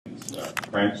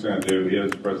Frank's going to do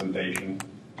his presentation.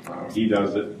 He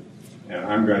does it, and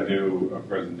I'm going to do a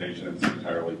presentation that's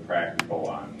entirely practical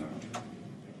on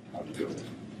how to do it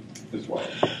as well.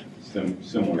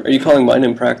 Similar. Are you calling mine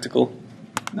impractical?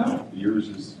 No, yours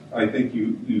is. I think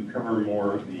you cover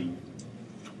more of the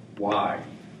why.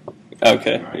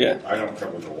 Okay, yeah. I don't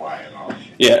cover the why at all.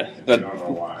 Yeah, I don't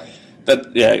know why.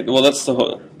 Well, that's the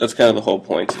whole. That's kind of the whole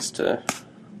point, is to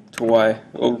why.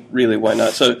 Well, really, why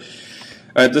not? So, all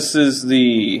right, this is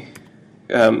the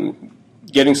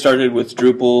getting started with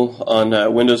Drupal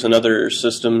on Windows and other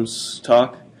systems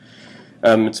talk.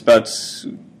 It's about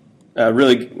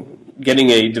really getting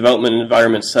a development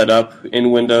environment set up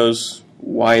in Windows.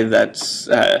 Why that's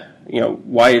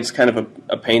why it's kind of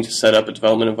a pain to set up a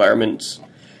development environment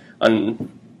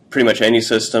on pretty much any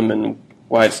system, and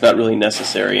why it's not really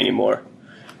necessary anymore.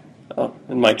 Oh,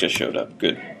 and Mike just showed up.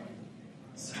 Good.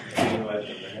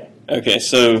 Okay,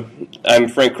 so I'm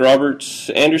Frank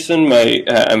Roberts Anderson.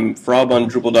 I'm Frob on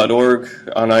Drupal.org,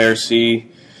 on IRC.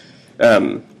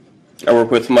 I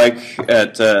work with Mike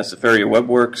at Safaria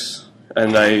WebWorks,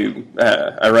 and I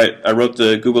wrote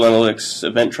the Google Analytics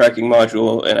event tracking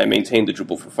module, and I maintain the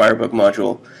Drupal for Firebug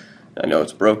module. I know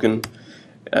it's broken.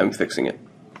 I'm fixing it.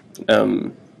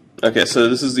 Okay, so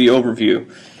this is the overview.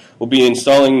 We'll be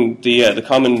installing the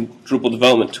common Drupal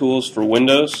development tools for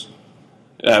Windows,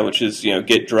 which is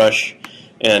Git, Drush,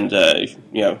 and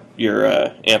your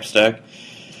AMP stack.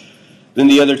 Then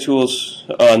the other tools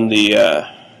on the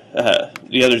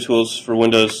other tools for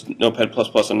Windows, Notepad++.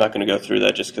 I'm not going to go through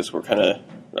that just because I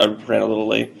ran a little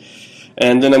late.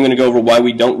 And then I'm going to go over why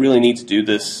we don't really need to do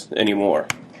this anymore.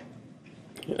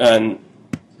 And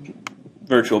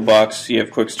VirtualBox, you have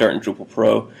Quick Start in Drupal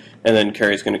Pro, and then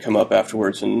Kerry's going to come up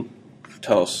afterwards and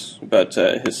tell us about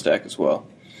his stack as well.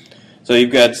 So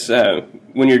you've got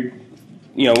when you're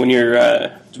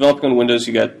developing on Windows,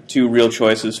 you got two real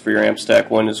choices for your AMP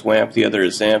stack. One is WAMP, the other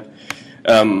is XAMPP.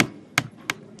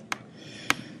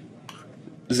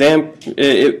 XAMPP,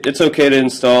 it's okay to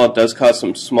install. It does cause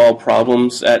some small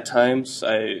problems at times.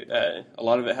 A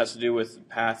lot of it has to do with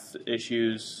path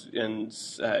issues and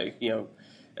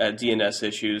DNS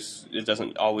issues. It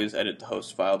doesn't always edit the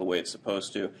host file the way it's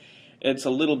supposed to. It's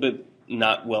a little bit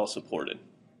not well supported.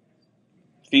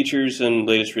 Features and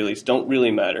latest release don't really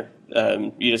matter.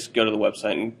 You just go to the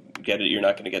website and get it. You're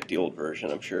not going to get the old version,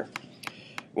 I'm sure.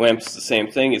 WAMP's the same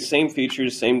thing. It's same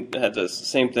features, does the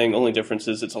same thing. Only difference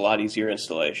is it's a lot easier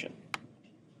installation.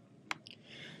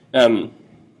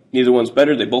 Neither one's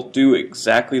better. They both do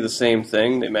exactly the same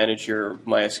thing. They manage your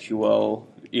MySQL,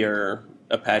 your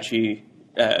Apache,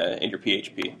 and your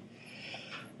PHP.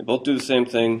 They both do the same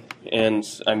thing, and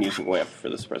I'm using WAMP for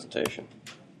this presentation.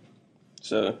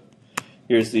 So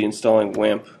here's the installing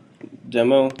WAMP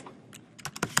demo.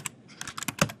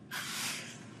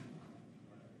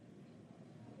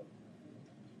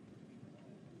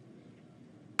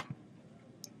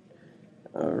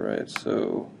 Alright,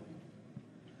 so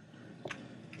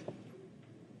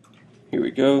here we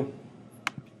go.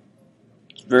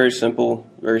 It's very simple,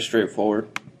 very straightforward.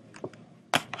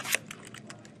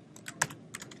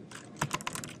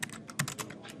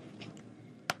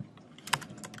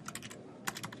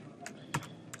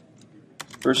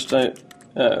 First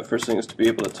thing is to be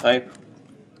able to type.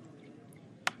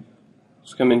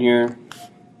 Just come in here,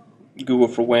 Google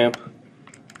for WAMP.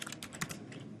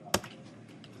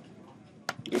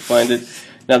 You'll find it.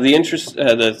 Now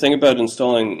the thing about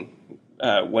installing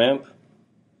WAMP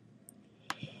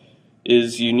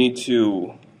is you need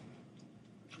to.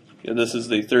 This is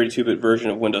the 32-bit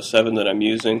version of Windows 7 that I'm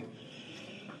using.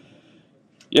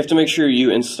 You have to make sure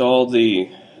you install the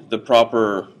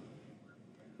proper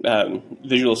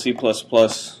Visual C++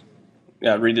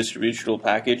 redistributable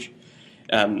package.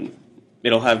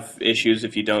 It'll have issues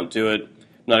if you don't do it. I'm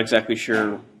not exactly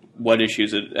sure what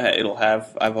issues it'll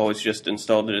have. I've always just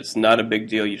installed it. It's not a big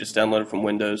deal. You just download it from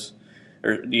Windows,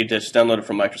 or you just download it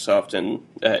from Microsoft and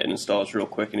install it real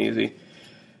quick and easy.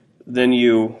 Then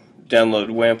you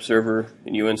download WAMP server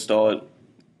and you install it.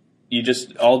 You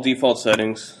just all default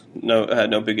settings.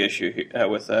 No big issue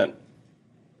with that.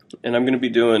 And I'm going to be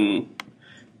doing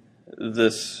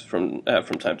this from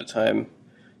time to time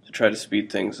to try to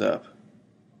speed things up.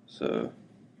 So.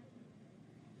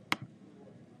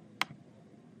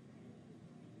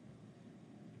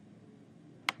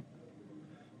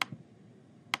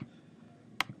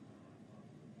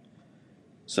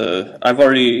 So I've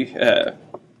already,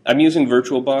 I'm using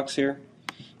VirtualBox here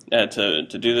to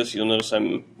do this. You'll notice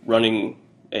I'm running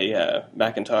a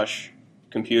Macintosh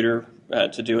computer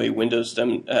to do a Windows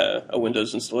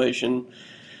installation,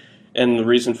 and the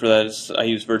reason for that is I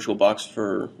use VirtualBox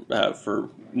for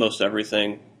most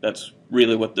everything. that's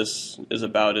really what this is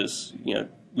about. Is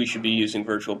we should be using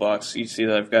VirtualBox. You see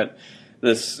that I've got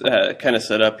this kind of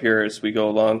set up here as we go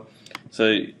along.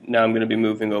 So now I'm going to be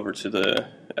moving over to the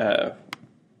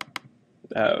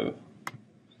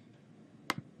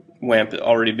WAMP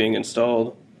already being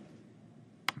installed.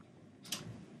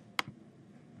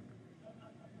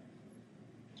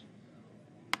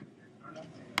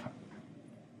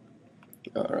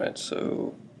 Alright,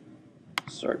 so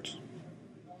start.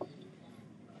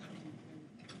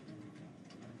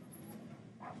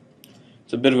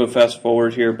 It's a bit of a fast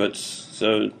forward here, but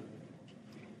so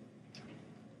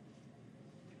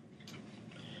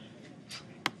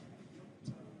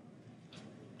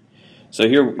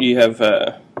here you have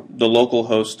the local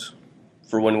host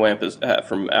for when WAMP is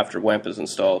from after WAMP is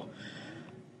installed.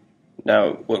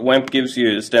 Now, what WAMP gives you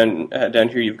is down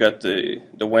here. You've got the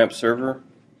WAMP server.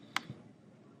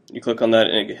 You click on that,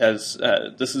 and it has.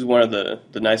 This is one of the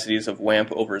niceties of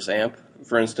WAMP over XAMPP.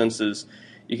 For instance, is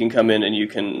you can come in and you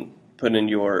can put in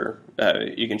your.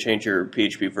 You can change your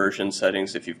PHP version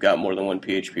settings if you've got more than one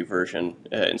PHP version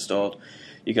installed.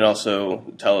 You can also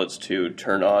tell it to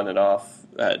turn on and off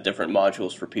different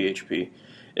modules for PHP.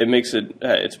 It makes it.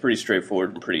 It's pretty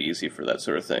straightforward and pretty easy for that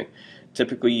sort of thing.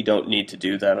 Typically, you don't need to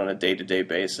do that on a day-to-day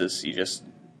basis. You just,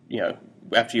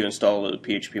 after you install a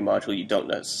PHP module, you don't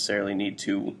necessarily need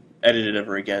to edit it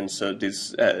ever again. So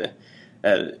this,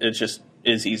 it just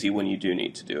is easy when you do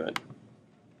need to do it.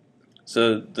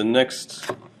 So the next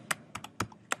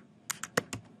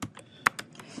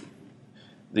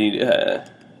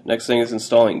thing is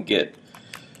installing Git.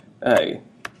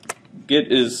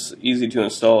 Git is easy to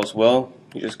install as well.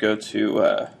 You just go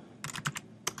to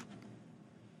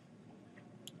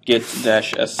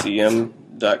git-scm.com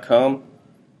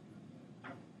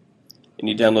and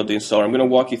you download the installer. I'm going to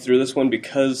walk you through this one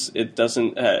because it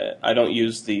doesn't. I don't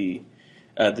use the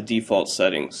default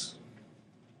settings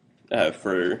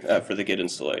for the Git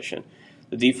installation.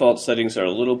 The default settings are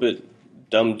a little bit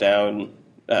dumbed down,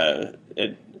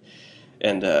 and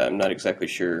I'm not exactly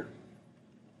sure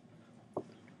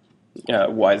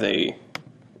why they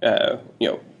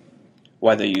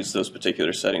why they use those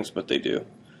particular settings, but they do.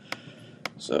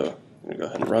 So I'm going to go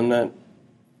ahead and run that.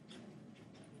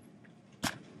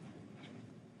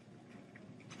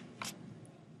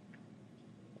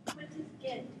 What does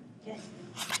Git?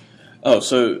 Oh,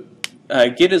 so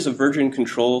Git is a version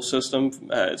control system.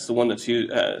 It's the one that's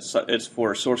used. It's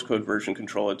for source code version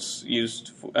control. It's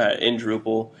used in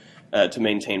Drupal to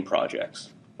maintain projects.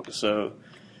 So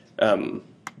that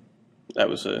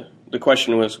was the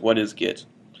question was, what is Git?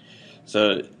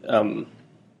 So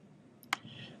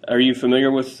are you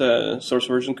familiar with source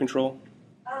version control?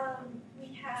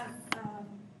 We have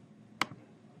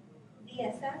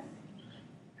VSS.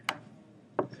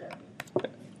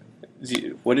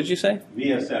 What did you say?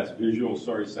 VSS, Visual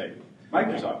Source Saving.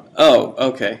 Microsoft. Oh,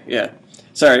 okay, yeah.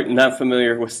 Sorry, not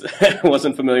familiar with.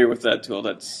 Wasn't familiar with that tool.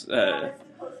 That's That's the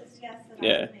closest yes that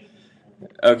yeah.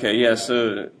 I Okay, yeah.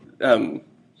 So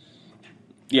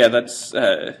yeah, that's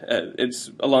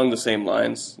it's along the same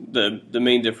lines. The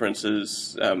main difference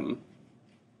is I'm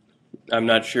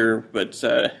not sure, but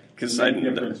because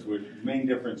main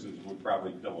differences would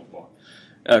probably fill a book.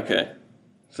 Okay,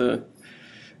 so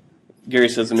Gary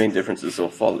says the main difference is they'll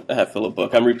fill a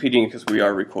book. I'm repeating because we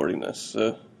are recording this,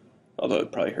 although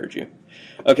it probably heard you.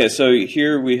 Okay, so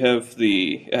here we have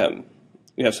we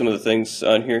have some of the things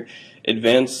on here.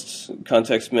 Advanced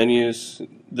context menus.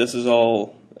 This is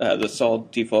all. That's all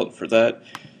default for that.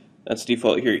 That's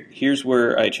default here. Here's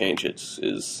where I change it.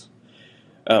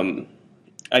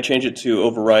 I change it to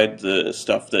override the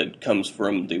stuff that comes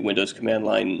from the Windows command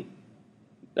line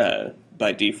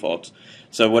by default.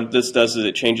 So what this does is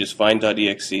it changes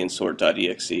find.exe and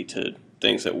sort.exe to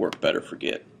things that work better for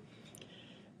Git.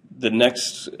 The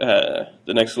next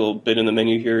little bit in the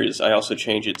menu here is I also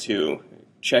change it to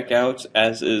checkout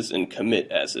as is and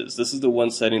commit as is. This is the one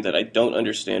setting that I don't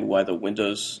understand why the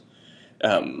Windows,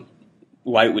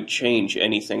 why it would change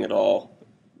anything at all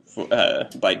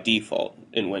by default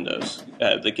in Windows,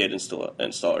 the Git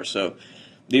installer. So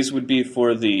these would be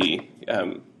for the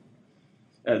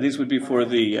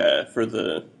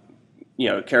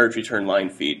carriage return line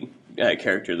feed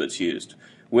character that's used.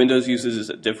 Windows uses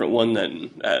a different one than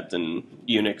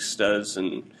Unix does,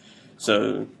 and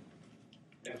so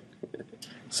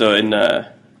in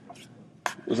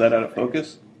was that out of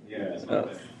focus? Yeah. Oh,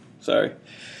 sorry.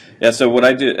 Yeah. So what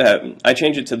I do, I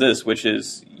change it to this, which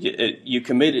is you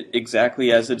commit it exactly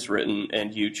as it's written,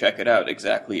 and you check it out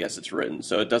exactly as it's written.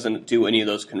 So it doesn't do any of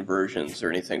those conversions or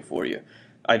anything for you.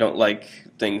 I don't like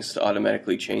things to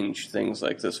automatically change things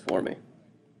like this for me.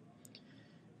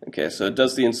 Okay, so it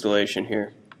does the installation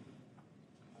here.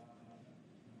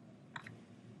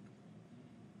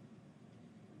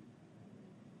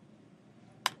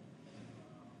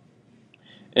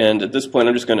 And at this point,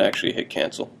 I'm just going to actually hit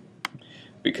cancel,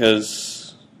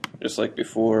 because just like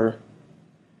before,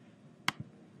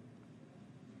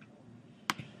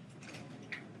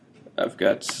 I've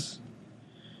got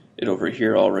it over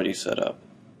here already set up.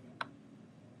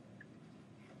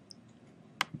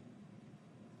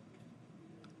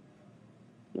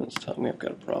 It's telling me I've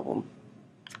got a problem.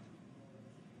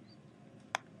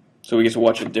 So we get to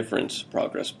watch a different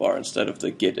progress bar instead of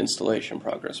the Git installation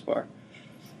progress bar.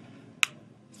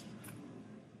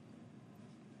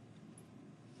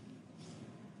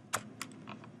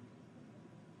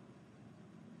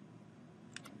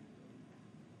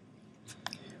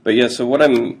 But yeah, so what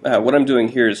I'm doing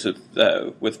here is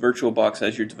that, with VirtualBox,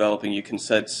 as you're developing, you can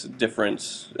set different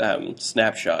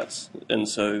snapshots, and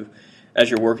so as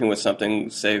you're working with something,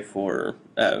 say for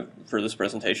this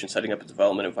presentation, setting up a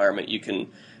development environment, you can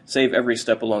save every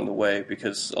step along the way,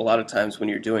 because a lot of times when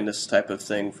you're doing this type of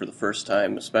thing for the first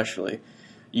time, especially,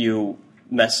 you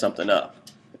mess something up,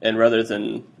 and rather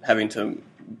than having to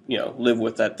live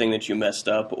with that thing that you messed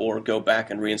up or go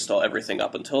back and reinstall everything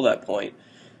up until that point.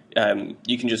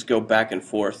 You can just go back and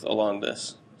forth along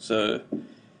this. So,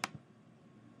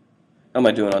 how am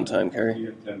I doing on time, Kerry? You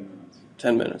have 10 minutes.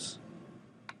 10 minutes.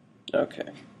 Okay.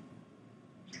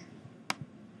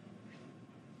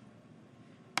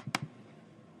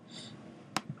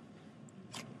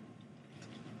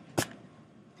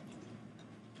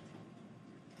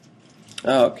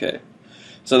 Okay.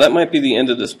 So that might be the end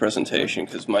of this presentation,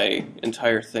 because my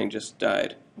entire thing just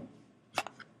died.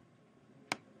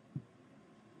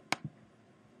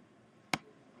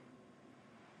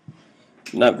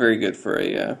 Not very good for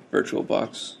a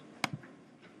VirtualBox.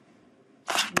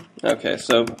 Okay,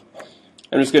 so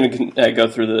I'm just going to go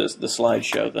through the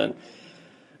slideshow then.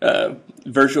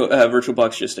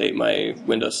 VirtualBox just ate my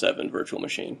Windows 7 virtual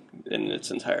machine in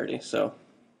its entirety, so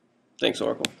thanks,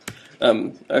 Oracle.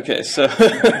 Okay, so...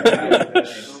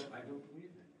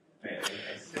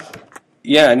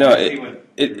 Yeah, I know.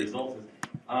 The result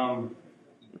is,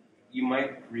 you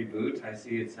might reboot. I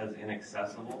see it says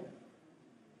inaccessible.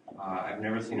 I've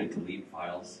never seen it delete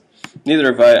files. Neither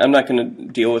have I. I'm not going to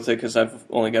deal with it because I've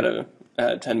only got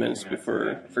 10 minutes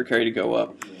for Kerry to go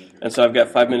up. And so I've got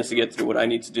 5 minutes to get through what I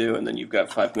need to do, and then you've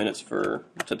got 5 minutes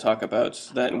to talk about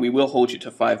that. And we will hold you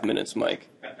to 5 minutes, Mike.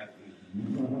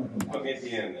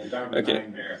 Okay.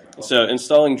 So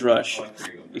installing Drush.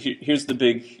 Here's the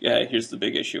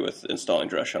big issue with installing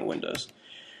Drush on Windows.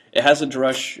 It has a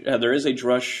Drush. There is a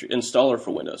Drush installer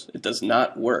for Windows. It does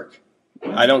not work.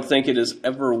 I don't think it has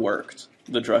ever worked,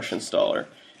 the Drush installer.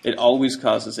 It always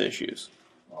causes issues.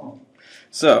 Oh.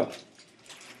 So,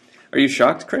 are you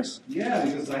shocked, Chris? Yeah,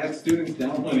 because I had students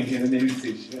downloading it and they didn't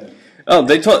say shit. Oh,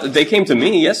 they came to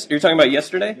me. Yes, you're talking about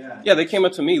yesterday? Yeah. Yeah, they came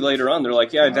up to me later on. They're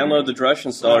like, "Yeah, I downloaded the Drush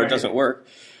installer. It doesn't work."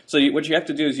 So what you have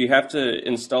to do is you have to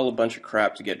install a bunch of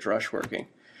crap to get Drush working.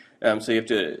 So you have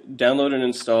to download and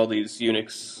install these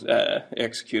Unix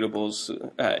executables,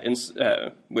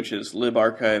 which is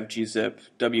libarchive, gzip,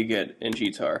 wget, and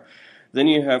gtar. Then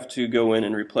you have to go in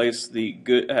and replace the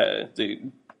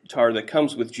tar that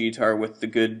comes with gtar with the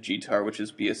good gtar, which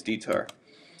is bsdtar.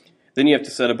 Then you have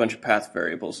to set a bunch of path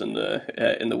variables in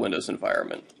the Windows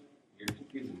environment. You're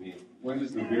confusing me. When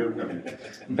does the beer come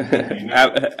in?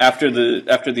 After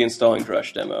the installing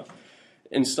Drush demo.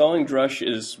 Installing Drush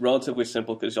is relatively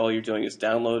simple because all you're doing is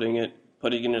downloading it,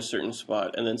 putting it in a certain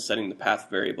spot, and then setting the path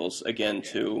variables again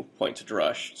to point to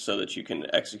Drush so that you can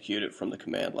execute it from the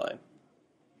command line.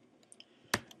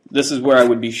 This is where I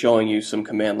would be showing you some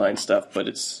command line stuff, but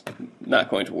it's not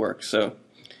going to work. So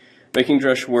making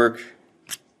Drush work,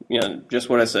 just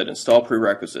what I said, install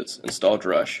prerequisites, install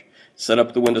Drush, set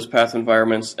up the Windows path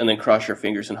environments, and then cross your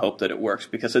fingers and hope that it works,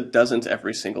 because it doesn't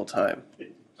every single time.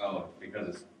 Oh, because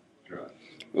it's Drush.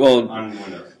 Well, On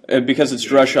Windows. Because it's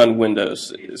Drush on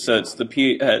Windows. So it's the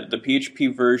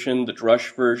PHP version, the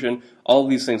Drush version, all of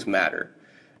these things matter.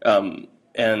 And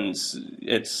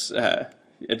it's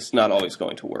not always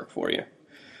going to work for you.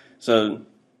 So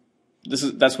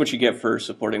that's what you get for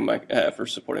supporting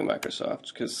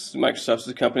Microsoft, because Microsoft is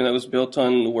a company that was built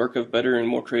on the work of better and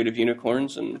more creative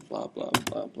unicorns and blah blah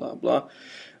blah blah blah.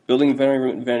 Building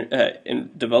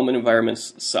development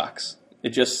environments sucks. It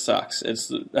just sucks.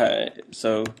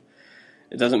 So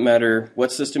it doesn't matter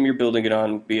what system you're building it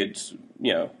on, be it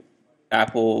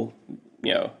Apple,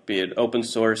 be it open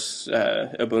source,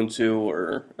 Ubuntu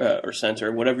or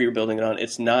Center, whatever you're building it on.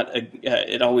 It's not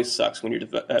it always sucks when you're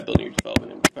building your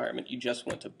development environment. You just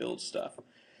want to build stuff,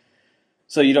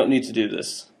 so you don't need to do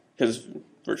this because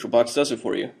VirtualBox does it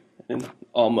for you. And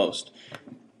almost,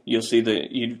 you'll see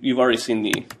you've already seen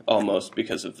the almost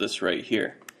because of this right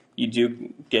here. You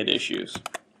do get issues.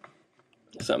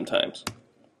 sometimes.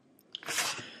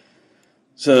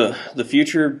 So the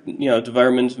future,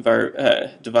 development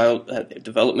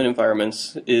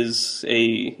environments is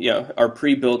our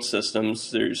pre-built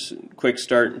systems. There's Quick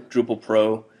Start, Drupal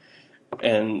Pro,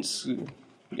 and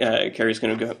Carrie's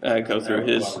going to go through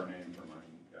his. Clever name for mine,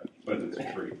 but it's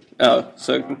free. Oh,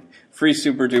 so free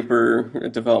super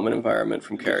duper development environment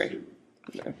from Carrie.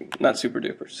 Not super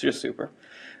duper, it's just super.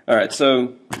 All right,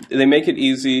 so they make it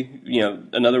easy.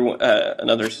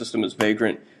 Another system is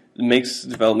Vagrant. It makes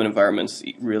development environments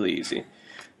really easy.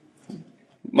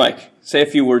 Mike, say a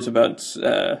few words about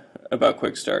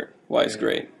Quick Start. Why it's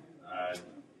great.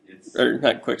 Or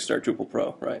not Quick Start, Drupal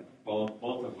Pro, right? Both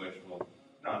of which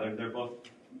they're both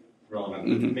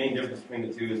relevant. The main difference between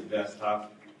the two is the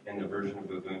desktop and the version of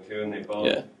Ubuntu, and they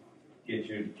both get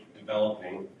you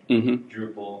developing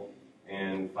Drupal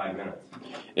in 5 minutes.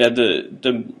 Yeah, the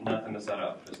nothing to set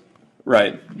up. Just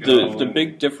right. The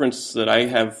big difference that I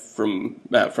have from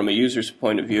a user's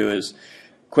point of view is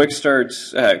Quick Start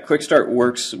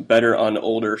works better on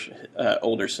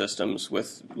older systems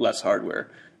with less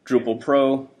hardware. Drupal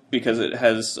Pro, because it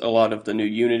has a lot of the new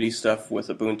Unity stuff with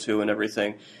Ubuntu and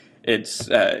everything,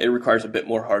 it requires a bit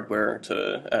more hardware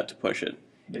to push it.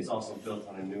 It's also built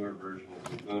on a newer version of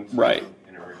Ubuntu, right?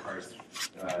 And it requires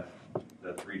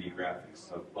the 3D graphics.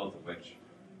 So both of which,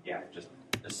 just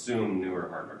assume newer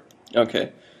hardware.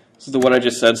 Okay. So the what I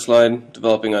just said slide,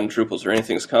 developing on Drupals or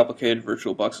anything is complicated.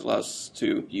 VirtualBox allows us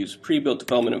to use pre-built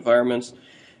development environments,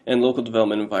 and local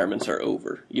development environments are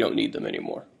over. You don't need them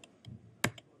anymore.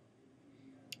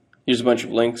 Here's a bunch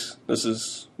of links. This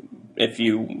is if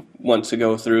you want to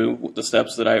go through the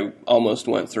steps that I almost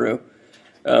went through.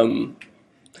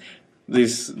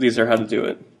 These are how to do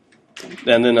it.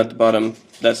 And then at the bottom,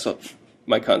 that's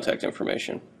my contact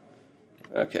information.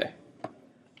 Okay.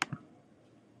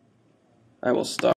 I will stop.